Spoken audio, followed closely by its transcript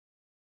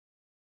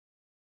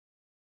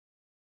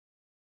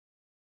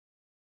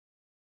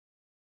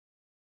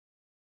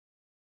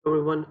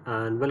Everyone,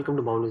 and welcome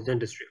to Boundless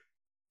Dentistry.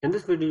 In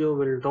this video,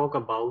 we'll talk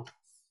about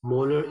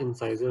molar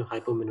incisor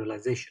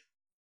hypomineralization.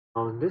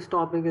 Now, this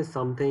topic is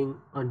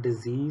a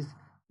disease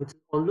which is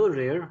although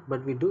rare,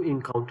 but we do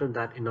encounter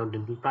that in our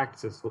dental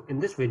practices. So, in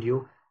this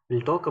video,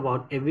 we'll talk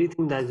about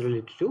everything that is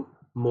related to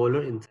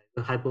molar incisor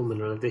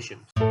hypomineralization.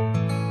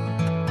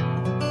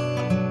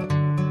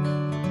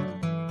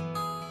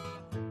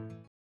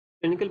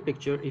 Clinical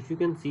picture, if you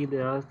can see,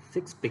 there are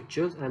 6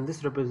 pictures, and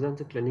this represents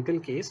a clinical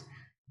case.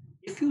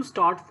 If you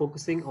start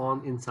focusing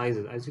on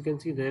incisors, as you can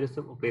see, there is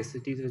some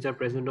opacities which are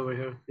present over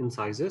here,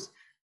 incisors,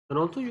 and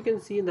also you can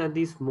see that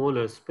these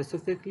molars,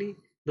 specifically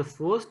the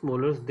first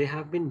molars, they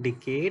have been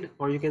decayed,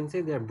 or you can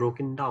say they are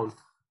broken down.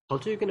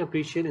 Also, you can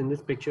appreciate in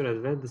this picture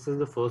as well, this is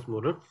the first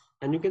molar,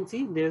 and you can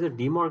see there is a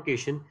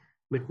demarcation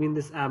between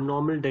this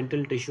abnormal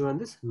dental tissue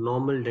and this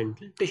normal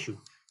dental tissue.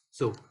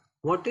 So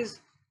what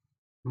is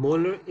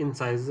molar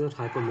incisor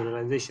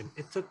hypomineralization?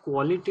 It's a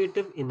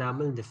qualitative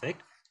enamel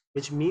defect,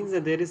 which means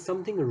that there is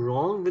something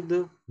wrong with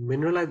the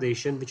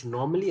mineralization which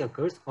normally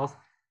occurs of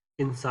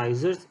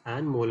incisors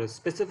and molars,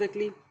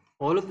 specifically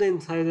all of the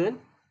incisors and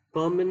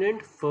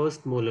permanent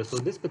first molars. So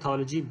this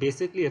pathology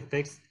basically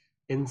affects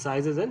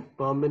incisors and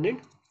permanent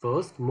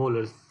first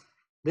molars.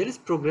 There is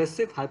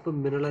progressive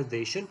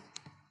hypomineralization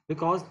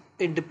because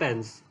it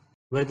depends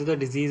whether the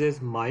disease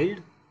is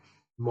mild,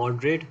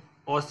 moderate,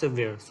 or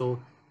severe. So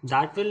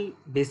that will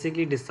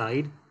basically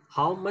decide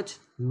how much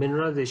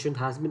mineralization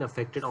has been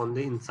affected on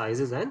the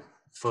incisors and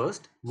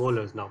first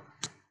molars. Now,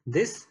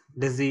 this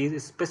disease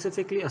is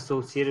specifically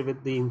associated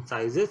with the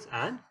incisors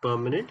and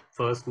permanent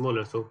first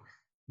molar. So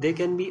they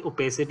can be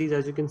opacities,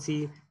 as you can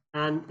see,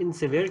 and in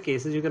severe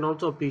cases you can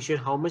also appreciate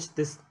how much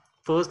this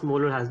first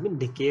molar has been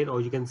decayed, or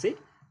you can say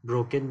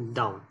broken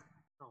down.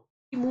 Now,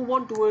 we move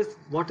on towards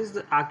what is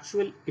the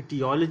actual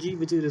etiology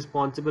which is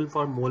responsible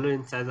for molar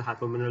incisor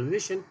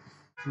hypomineralization.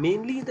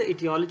 Mainly, the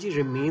etiology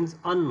remains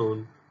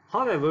unknown.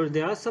 However,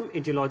 there are some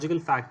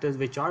etiological factors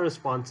which are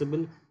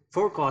responsible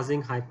for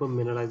causing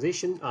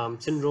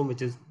hypomineralization syndrome,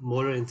 which is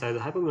molar incisor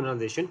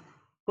hypomineralization.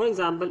 For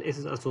example, it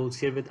is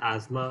associated with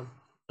asthma,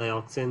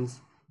 dioxins,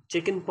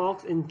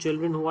 chickenpox in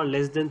children who are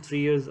less than 3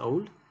 years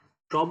old,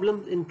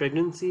 problems in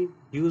pregnancy,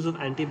 use of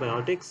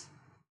antibiotics,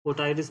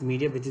 otitis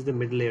media, which is the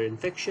middle layer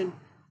infection,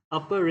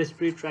 upper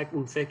respiratory tract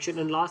infection,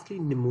 and lastly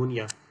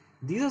pneumonia.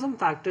 These are some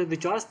factors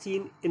which are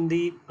seen in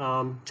the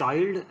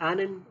child and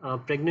in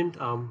pregnant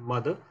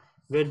mother,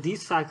 where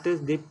these factors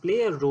they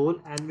play a role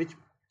and which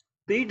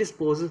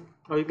predisposes,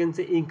 or you can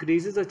say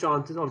increases the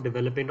chances of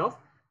development of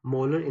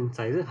molar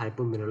incisor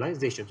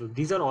hypomineralization. So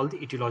these are all the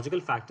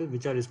etiological factors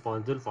which are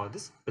responsible for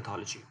this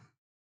pathology.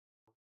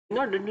 In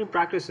our dental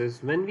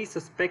practices, when we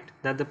suspect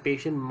that the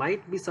patient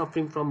might be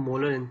suffering from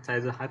molar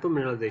incisor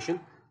hypomineralization,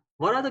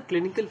 what are the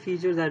clinical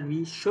features that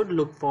we should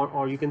look for,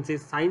 or you can say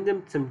signs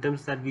and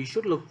symptoms that we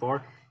should look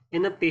for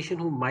in a patient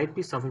who might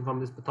be suffering from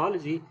this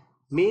pathology?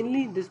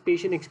 Mainly, this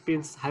patient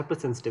experiences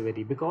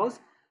hypersensitivity because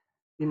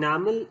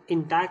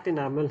intact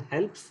enamel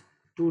helps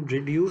to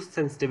reduce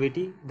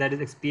sensitivity that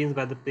is experienced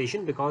by the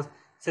patient, because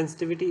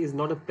sensitivity is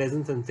not a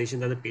pleasant sensation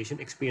that the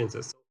patient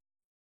experiences.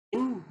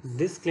 In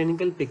this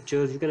clinical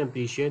pictures, you can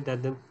appreciate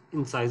that the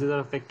incisors are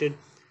affected,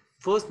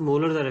 first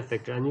molars are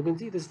affected, and you can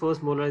see this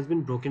first molar has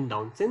been broken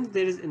down. Since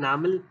there is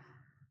enamel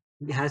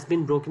has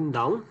been broken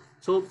down,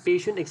 so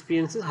patient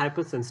experiences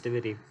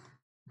hypersensitivity,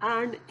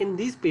 and in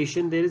these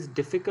patients there is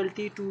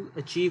difficulty to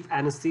achieve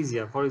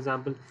anesthesia. For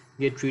example,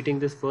 we are treating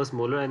this first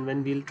molar, and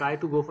when we'll try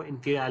to go for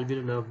inferior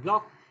alveolar nerve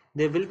block,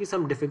 there will be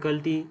some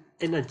difficulty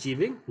in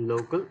achieving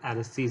local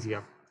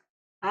anesthesia.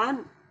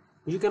 And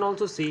you can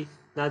also see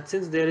that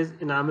since there is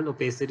enamel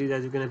opacity,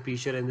 as you can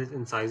appreciate in this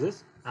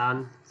incisors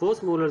and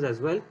first molars as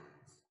well,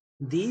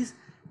 these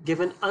give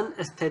an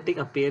unaesthetic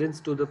appearance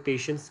to the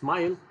patient's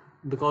smile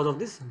because of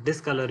this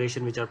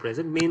discoloration which are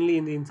present mainly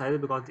in the incisor,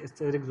 because the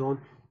aesthetic zone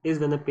is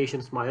when the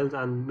patient smiles,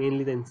 and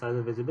mainly the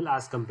incisor visible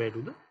as compared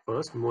to the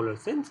first molar.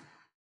 Since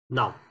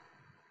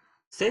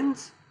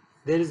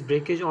there is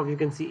breakage of, you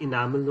can see,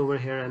 enamels over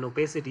here and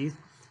opacities,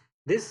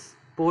 this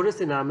porous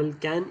enamel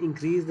can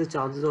increase the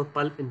chances of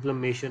pulp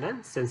inflammation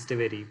and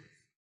sensitivity.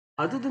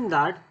 Other than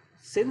that,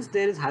 since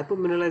there is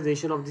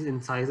hypomineralization of these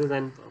incisors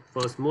and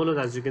first molars,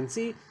 as you can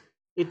see,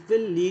 it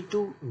will lead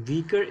to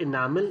weaker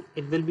enamel.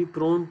 It will be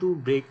prone to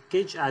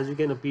breakage, as you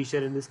can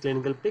appreciate in this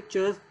clinical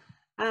pictures.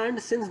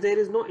 And since there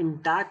is no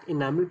intact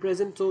enamel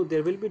present, so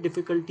there will be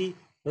difficulty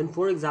when,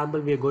 for example,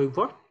 we are going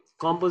for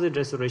composite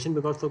restoration,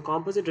 because for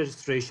composite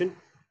restoration,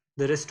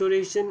 the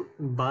restoration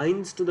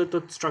binds to the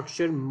tooth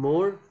structure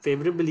more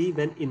favorably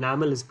when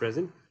enamel is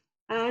present.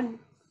 And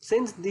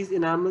since these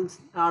enamels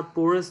are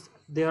porous,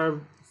 they are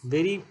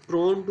very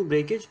prone to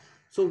breakage.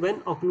 So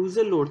when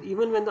occlusal load,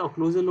 even when the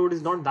occlusal load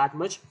is not that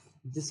much,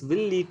 this will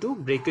lead to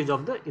breakage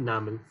of the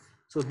enamel.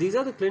 So these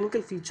are the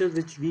clinical features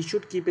which we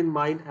should keep in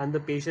mind, and the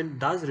patient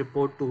does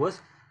report to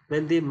us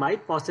when they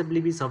might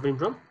possibly be suffering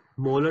from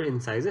molar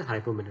incisor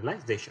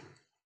hypomineralization.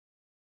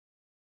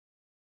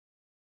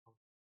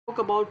 Talk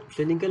about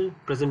clinical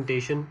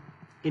presentation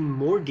in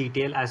more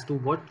detail as to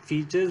what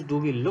features do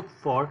we look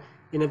for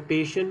in a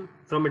patient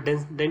from a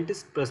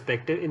dentist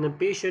perspective in a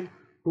patient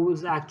who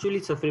is actually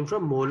suffering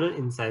from molar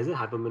incisor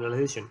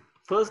hypomineralization.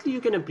 Firstly,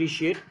 you can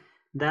appreciate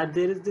that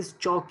there is this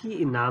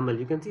chalky enamel.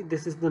 You can see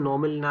this is the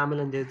normal enamel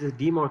and there's this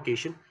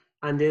demarcation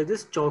and there's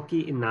this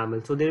chalky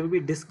enamel. So there will be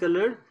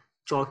discolored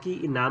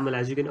chalky enamel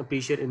as you can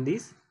appreciate in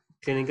these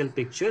clinical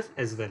pictures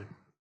as well.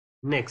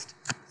 Next,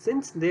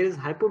 since there is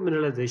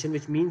hypomineralization,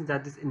 which means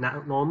that this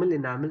normal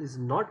enamel is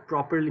not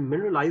properly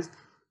mineralized,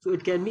 so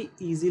it can be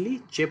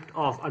easily chipped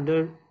off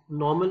under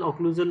normal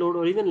occlusal load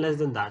or even less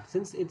than that.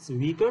 Since it's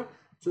weaker,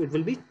 so it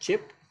will be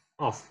chipped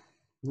off.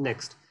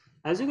 Next,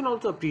 as you can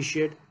also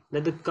appreciate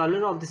that the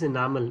color of this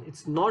enamel,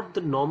 it's not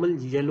the normal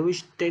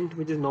yellowish tint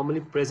which is normally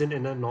present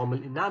in a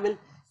normal enamel.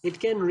 It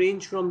can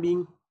range from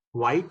being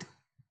white,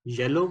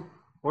 yellow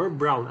or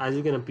brown, as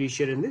you can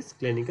appreciate in this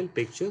clinical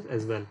pictures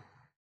as well.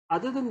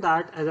 Other than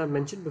that, as I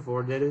mentioned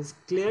before, there is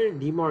clear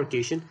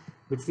demarcation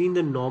between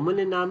the normal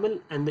enamel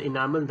and the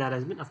enamel that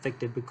has been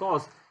affected,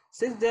 because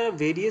since there are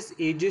various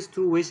ages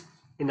through which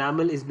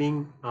enamel is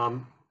being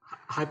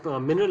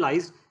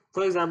mineralized.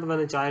 For example, when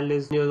a child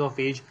is years of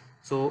age,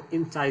 so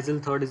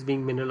incisal third is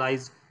being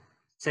mineralized,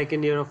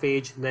 second year of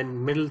age,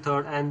 then middle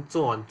third, and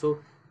so on. So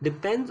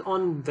depends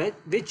on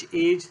which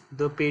age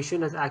the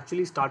patient has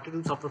actually started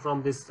to suffer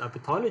from this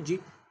pathology,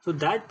 so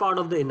that part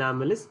of the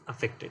enamel is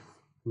affected.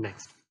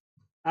 Next,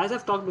 as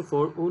I've talked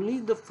before, only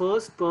the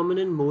first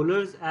permanent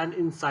molars and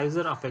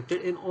incisor are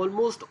affected in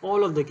almost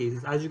all of the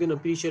cases, as you can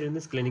appreciate in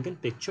this clinical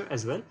picture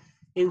as well.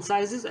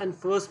 Incisors and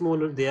first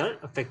molar, they are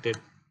affected.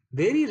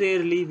 Very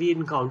rarely we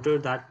encounter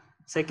that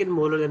second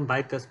molar and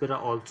bicuspid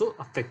are also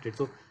affected.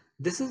 So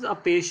this is a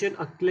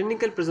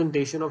clinical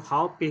presentation of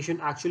how patient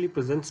actually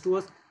presents to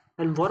us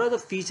and what are the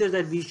features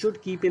that we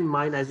should keep in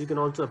mind, as you can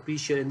also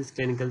appreciate in these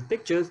clinical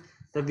pictures,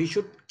 that we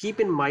should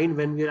keep in mind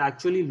when we are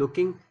actually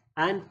looking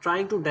and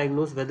trying to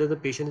diagnose whether the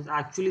patient is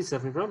actually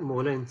suffering from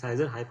molar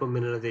incisor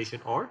hypomineralization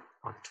or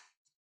not.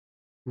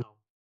 Now,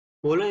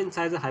 molar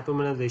incisor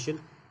hypomineralization,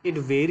 it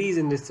varies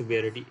in its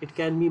severity. It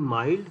can be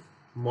mild,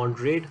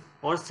 moderate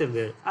or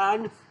severe,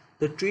 and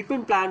the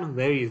treatment plan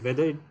varies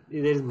whether it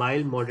is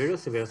mild, moderate or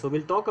severe. So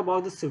we'll talk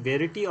about the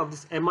severity of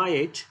this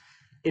MIH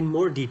in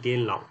more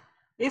detail now.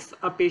 If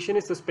a patient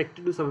is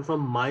suspected to suffer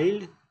from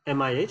mild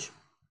MIH,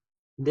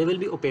 there will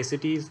be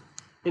opacities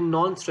in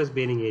non-stress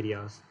bearing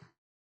areas.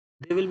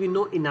 There will be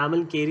no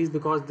enamel caries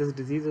because this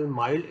disease is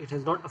mild. It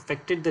has not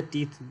affected the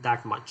teeth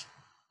that much.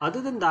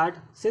 Other than that,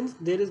 since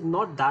there is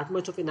not that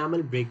much of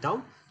enamel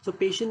breakdown, so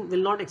patient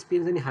will not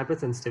experience any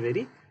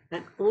hypersensitivity,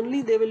 and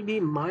only there will be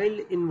mild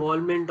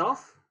involvement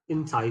of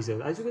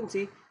incisor. As you can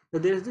see,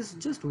 that there is this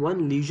just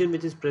one lesion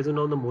which is present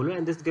on the molar,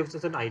 and this gives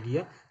us an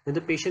idea that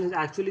the patient is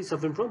actually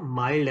suffering from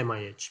mild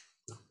MIH.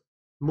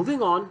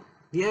 Moving on,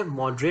 we have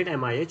moderate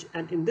MIH,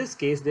 and in this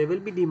case there will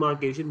be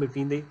demarcation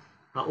between the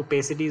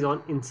opacities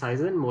on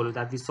incisor and molar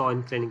that we saw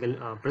in clinical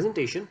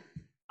presentation.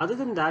 Other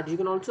than that, you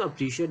can also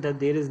appreciate that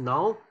there is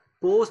now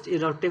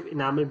post-eruptive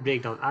enamel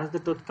breakdown. As the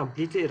tooth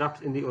completely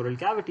erupts in the oral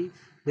cavity,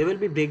 there will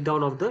be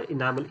breakdown of the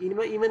enamel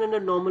even under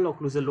normal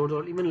occlusal load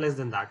or even less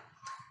than that.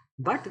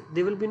 But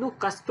there will be no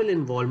cuspal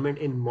involvement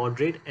in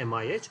moderate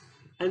MIH,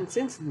 and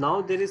since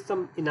now there is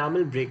some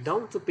enamel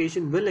breakdown, so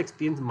patient will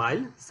experience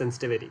mild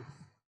sensitivity.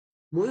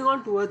 Moving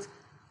on towards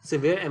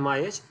severe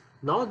MIH,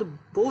 now the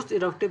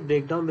post-eruptive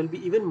breakdown will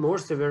be even more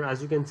severe,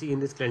 as you can see in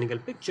this clinical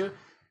picture.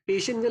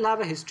 Patient will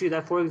have a history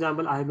that, for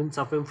example, I have been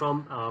suffering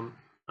from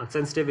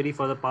sensitivity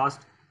for the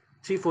past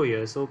 3-4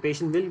 years. So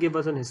patient will give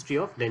us a history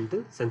of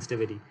dental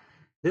sensitivity.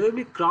 There will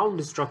be crown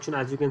destruction,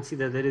 as you can see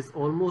that there is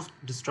almost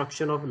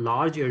destruction of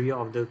large area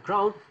of the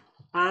crown,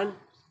 and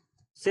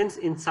since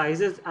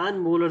incisors and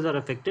molars are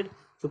affected,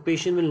 so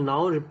patient will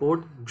now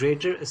report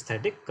greater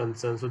aesthetic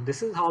concerns. So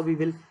this is how we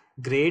will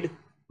grade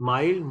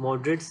mild,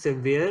 moderate,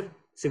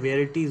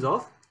 severities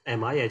of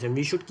MIH, and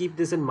we should keep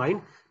this in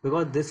mind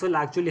because this will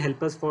actually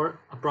help us for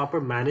a proper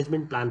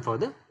management plan for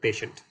the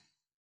patient.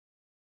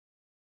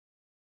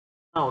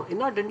 Now, in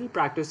our dental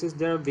practices,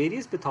 there are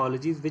various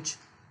pathologies which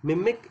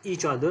mimic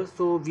each other,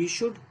 so we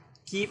should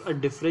keep a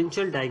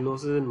differential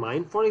diagnosis in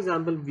mind. For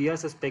example, we are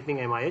suspecting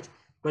MIH,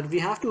 but we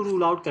have to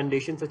rule out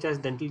conditions such as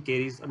dental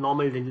caries,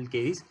 normal dental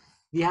caries.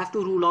 We have to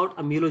rule out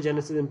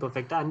amelogenesis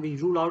imperfecta, and we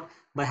rule out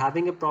by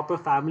having a proper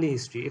family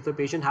history. If the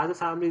patient has a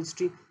family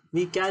history,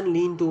 we can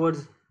lean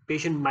towards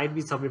patient might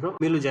be suffering from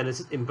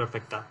amelogenesis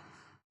imperfecta.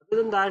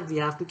 Other than that, we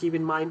have to keep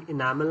in mind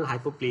enamel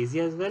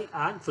hypoplasia as well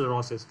and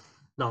fluorosis.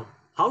 Now,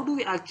 how do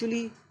we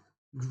actually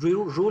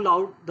rule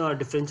out the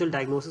differential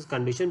diagnosis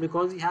condition?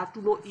 Because we have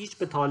to know each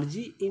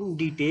pathology in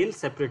detail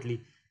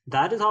separately.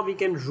 That is how we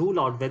can rule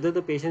out whether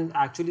the patient is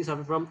actually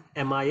suffering from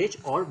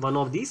MIH or one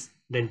of these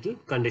dental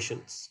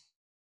conditions.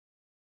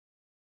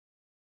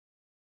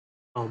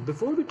 Now,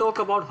 before we talk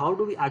about how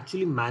do we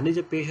actually manage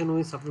a patient who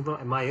is suffering from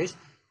MIH,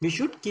 we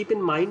should keep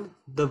in mind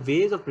the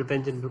ways of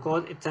prevention,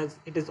 because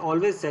it is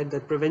always said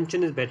that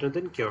prevention is better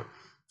than cure.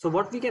 So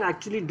what we can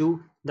actually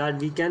do, that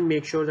we can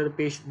make sure that the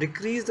patient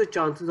decrease the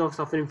chances of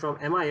suffering from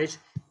MIH,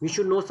 we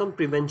should know some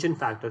prevention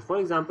factors. For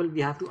example,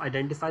 we have to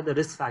identify the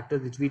risk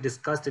factors which we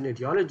discussed in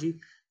etiology,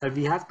 that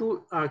we have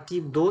to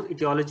keep those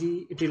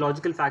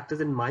etiological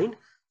factors in mind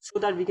so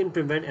that we can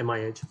prevent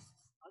MIH.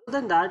 Other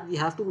than that, we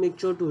have to make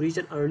sure to reach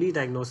an early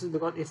diagnosis,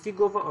 because if we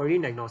go for early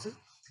diagnosis,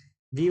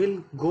 we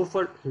will go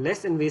for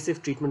less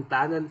invasive treatment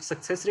plan, and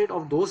success rate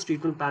of those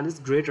treatment plans is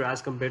greater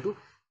as compared to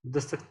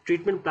the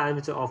treatment plan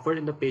which are offered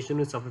in the patient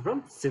who suffer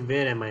from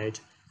severe MIH.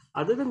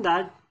 Other than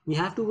that, we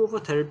have to go for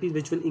therapies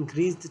which will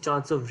increase the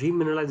chance of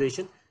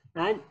remineralization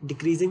and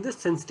decreasing the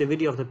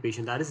sensitivity of the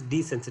patient, that is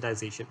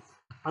desensitization.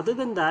 Other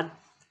than that,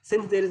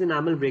 since there is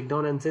enamel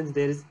breakdown and since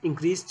there is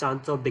increased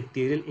chance of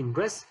bacterial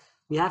ingress,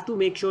 we have to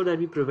make sure that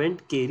we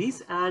prevent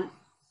caries, and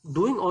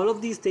doing all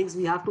of these things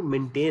we have to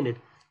maintain it.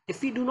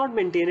 If we do not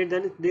maintain it,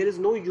 then there is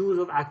no use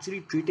of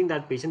actually treating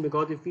that patient,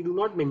 because if we do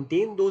not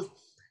maintain those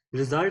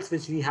results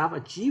which we have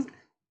achieved,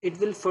 it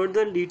will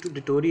further lead to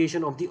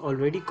deterioration of the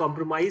already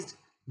compromised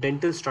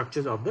dental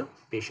structures of the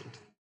patient.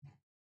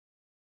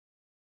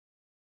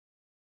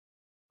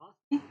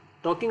 Lastly,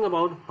 talking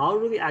about how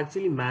do we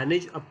actually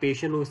manage a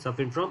patient who is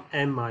suffering from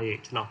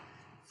MIH. Now,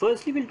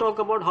 firstly, we'll talk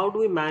about how do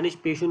we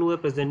manage patients who are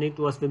presenting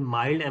to us with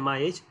mild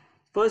MIH.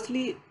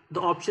 Firstly,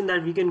 the option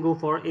that we can go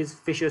for is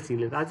fissure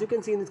sealants. As you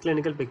can see in this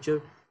clinical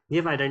picture, we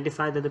have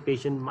identified that the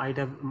patient might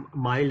have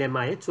mild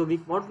MIH. So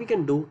what we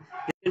can do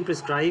is we can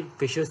prescribe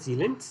fissure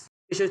sealants.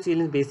 Fissure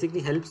sealants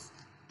basically helps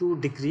to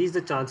decrease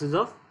the chances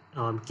of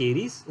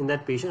caries in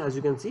that patient. As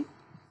you can see,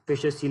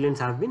 fissure sealants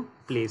have been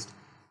placed.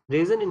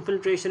 Resin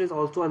infiltration is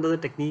also another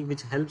technique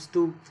which helps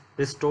to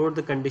restore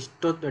the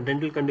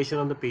dental condition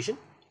of the patient.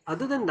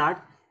 Other than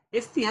that,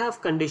 if we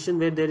have condition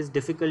where there is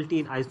difficulty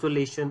in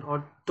isolation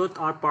or tooth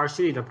are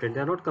partially erupted, they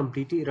are not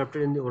completely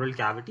erupted in the oral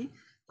cavity,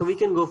 so we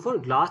can go for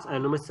glass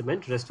ionomers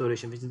cement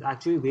restoration, which is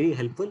actually very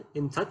helpful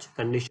in such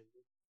conditions.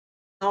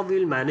 How we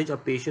will manage a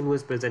patient who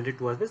is presented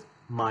to us with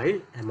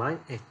mild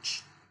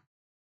MIH.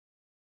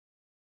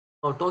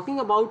 Now, talking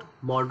about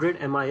moderate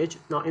MIH,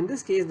 now in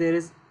this case there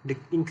is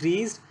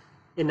increased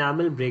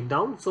enamel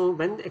breakdown. So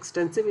when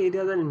extensive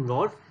areas are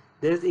involved,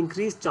 there is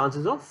increased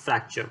chances of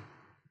fracture.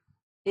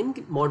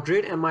 In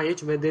moderate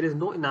MIH, where there is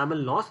no enamel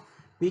loss,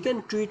 we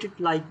can treat it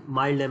like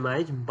mild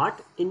MIH,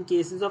 but in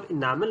cases of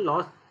enamel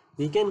loss,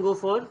 we can go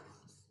for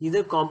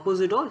either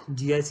composite or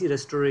GIC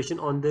restoration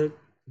on the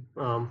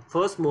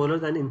first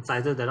molars and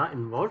incisors that are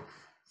involved.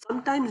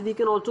 Sometimes we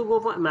can also go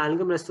for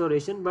amalgam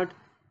restoration, but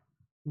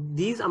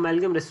these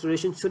amalgam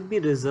restorations should be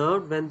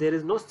reserved when there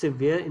is no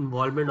severe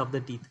involvement of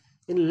the teeth.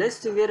 In less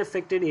severe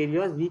affected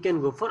areas, we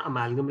can go for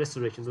amalgam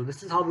restoration. So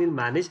this is how we'll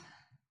manage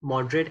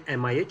moderate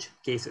MIH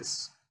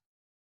cases.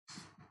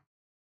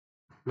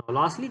 Now,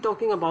 lastly,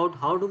 talking about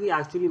how do we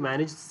actually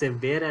manage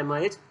severe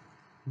MIH.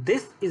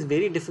 This is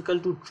very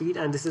difficult to treat,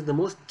 and this is the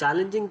most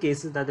challenging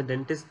cases that the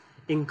dentist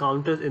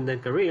encounters in their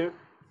career,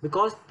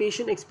 because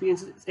patient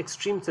experiences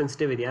extreme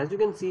sensitivity. As you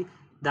can see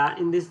that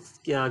in these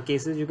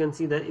cases, you can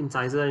see that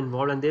incisors are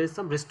involved and there is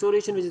some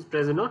restoration which is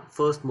present on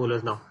first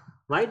molars. Now,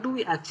 why do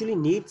we actually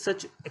need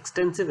such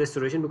extensive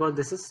restoration? Because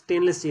this is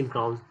stainless steel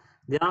crowns.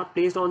 They are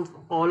placed on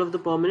all of the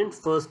permanent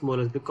first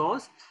molars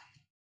because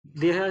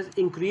there has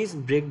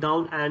increased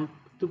breakdown, and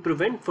to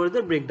prevent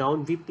further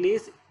breakdown, we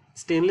place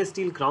stainless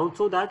steel crown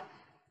so that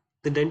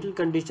the dental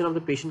condition of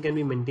the patient can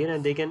be maintained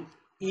and they can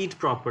eat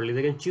properly,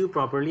 they can chew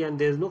properly, and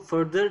there is no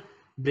further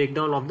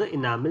breakdown of the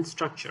enamel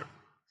structure.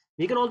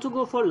 We can also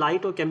go for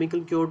light or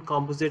chemical cured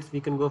composites. We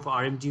can go for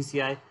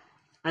RMGCI,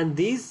 and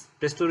these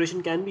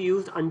restoration can be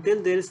used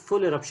until there is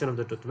full eruption of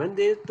the tooth. When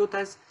the tooth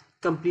has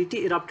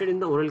completely erupted in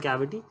the oral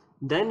cavity,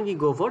 then we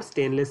go for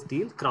stainless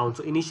steel crown.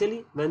 So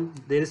initially, when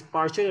there is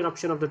partial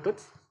eruption of the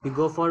tooth, we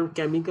go for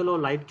chemical or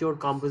light cured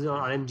composite or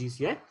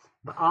RMGCI.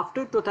 But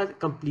after tooth has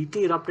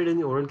completely erupted in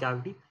the oral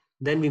cavity,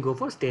 then we go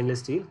for stainless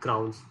steel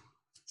crowns.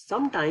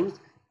 Sometimes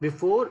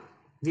before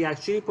we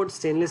actually put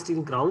stainless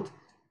steel crowns,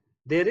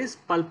 there is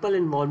pulpal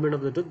involvement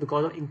of the tooth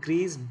because of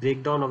increased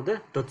breakdown of the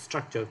tooth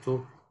structure.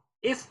 So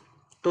if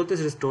tooth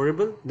is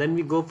restorable, then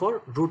we go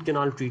for root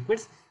canal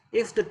treatments.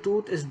 If the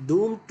tooth is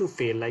doomed to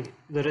fail, like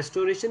the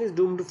restoration is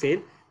doomed to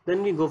fail,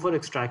 then we go for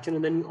extraction,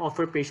 and then we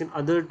offer patient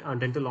other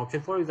dental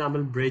options. For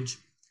example, bridge.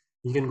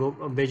 You can go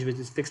a bridge which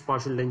is fixed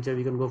partial denture.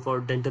 We can go for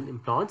dental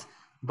implants.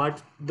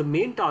 But the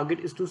main target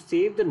is to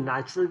save the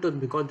natural tooth,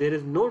 because there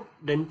is no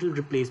dental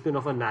replacement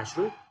of a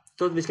natural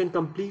tooth which can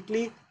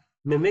completely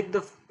mimic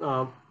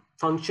the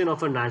function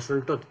of a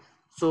natural tooth.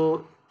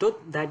 So tooth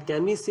that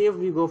can be saved,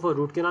 we go for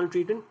root canal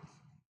treatment.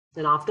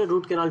 And after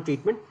root canal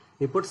treatment,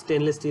 we put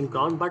stainless steel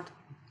crown. But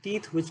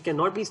teeth which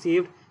cannot be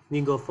saved, we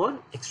go for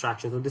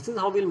extraction. So this is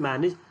how we'll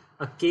manage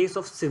a case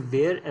of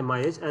severe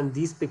MIH. And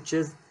these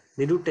pictures,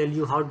 they do tell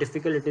you how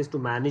difficult it is to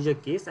manage a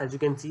case. As you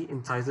can see,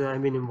 incisors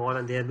have been involved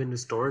and they have been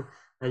restored.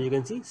 And you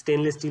can see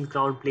stainless steel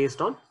crown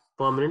placed on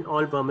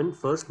all permanent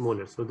first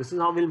molars. So this is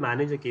how we'll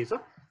manage a case of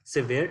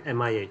severe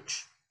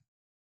MIH.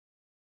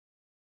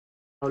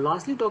 Now,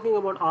 lastly, talking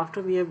about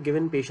after we have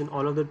given patient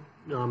all of the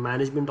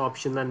management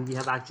options and we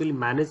have actually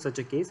managed such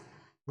a case,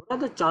 what are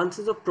the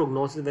chances of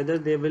prognosis, whether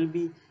there will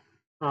be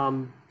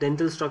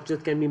dental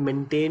structures can be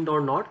maintained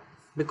or not?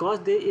 because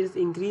there is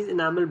increased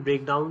enamel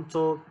breakdown,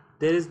 so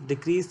there is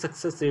decreased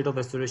success rate of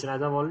restoration.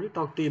 As I've already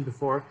talked to you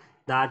before,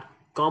 that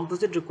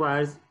composite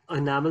requires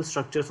enamel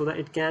structure so that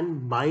it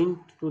can bind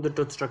to the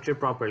tooth structure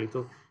properly.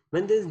 So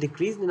when there is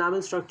decreased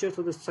enamel structure,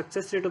 so the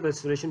success rate of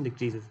restoration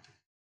decreases.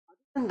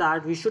 And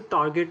that we should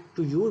target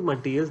to use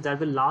materials that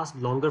will last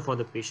longer for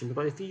the patient,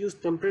 because if you use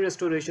temporary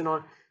restoration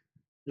or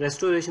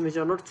restoration which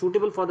are not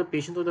suitable for the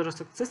patient, so the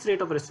success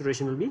rate of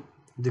restoration will be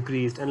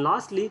decreased. And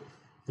lastly,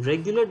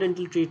 regular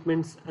dental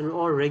treatments and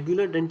or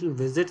regular dental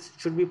visits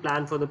should be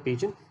planned for the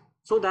patient,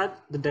 so that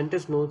the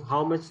dentist knows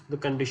how much the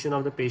condition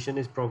of the patient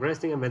is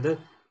progressing and whether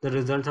the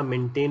results are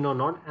maintained or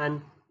not,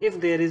 and if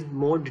there is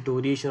more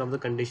deterioration of the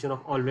condition of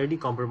already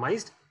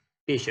compromised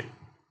patient.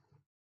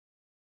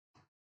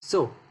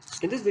 So,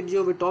 in this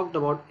video, we talked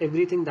about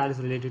everything that is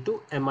related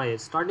to MIH,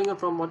 starting up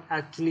from what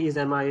actually is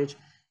MIH,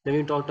 then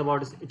we talked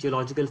about its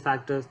etiological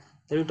factors,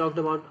 then we talked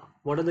about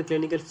what are the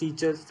clinical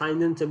features,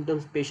 signs and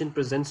symptoms patient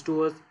presents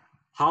to us,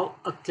 how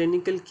a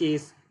clinical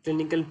case,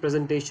 clinical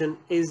presentation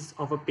is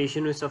of a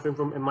patient who is suffering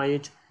from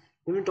MIH.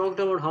 Then we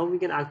talked about how we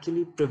can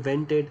actually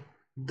prevent it,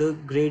 the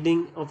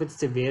grading of its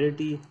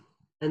severity,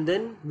 and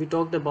then we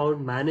talked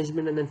about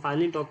management, and then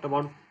finally talked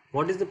about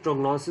what is the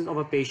prognosis of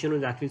a patient who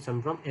is actually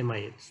suffering from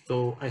MIH.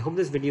 So I hope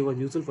this video was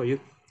useful for you,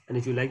 and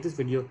if you like this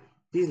video,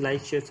 please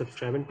like, share,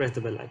 subscribe and press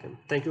the bell icon.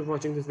 Thank you for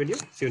watching this video.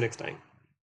 See you next time.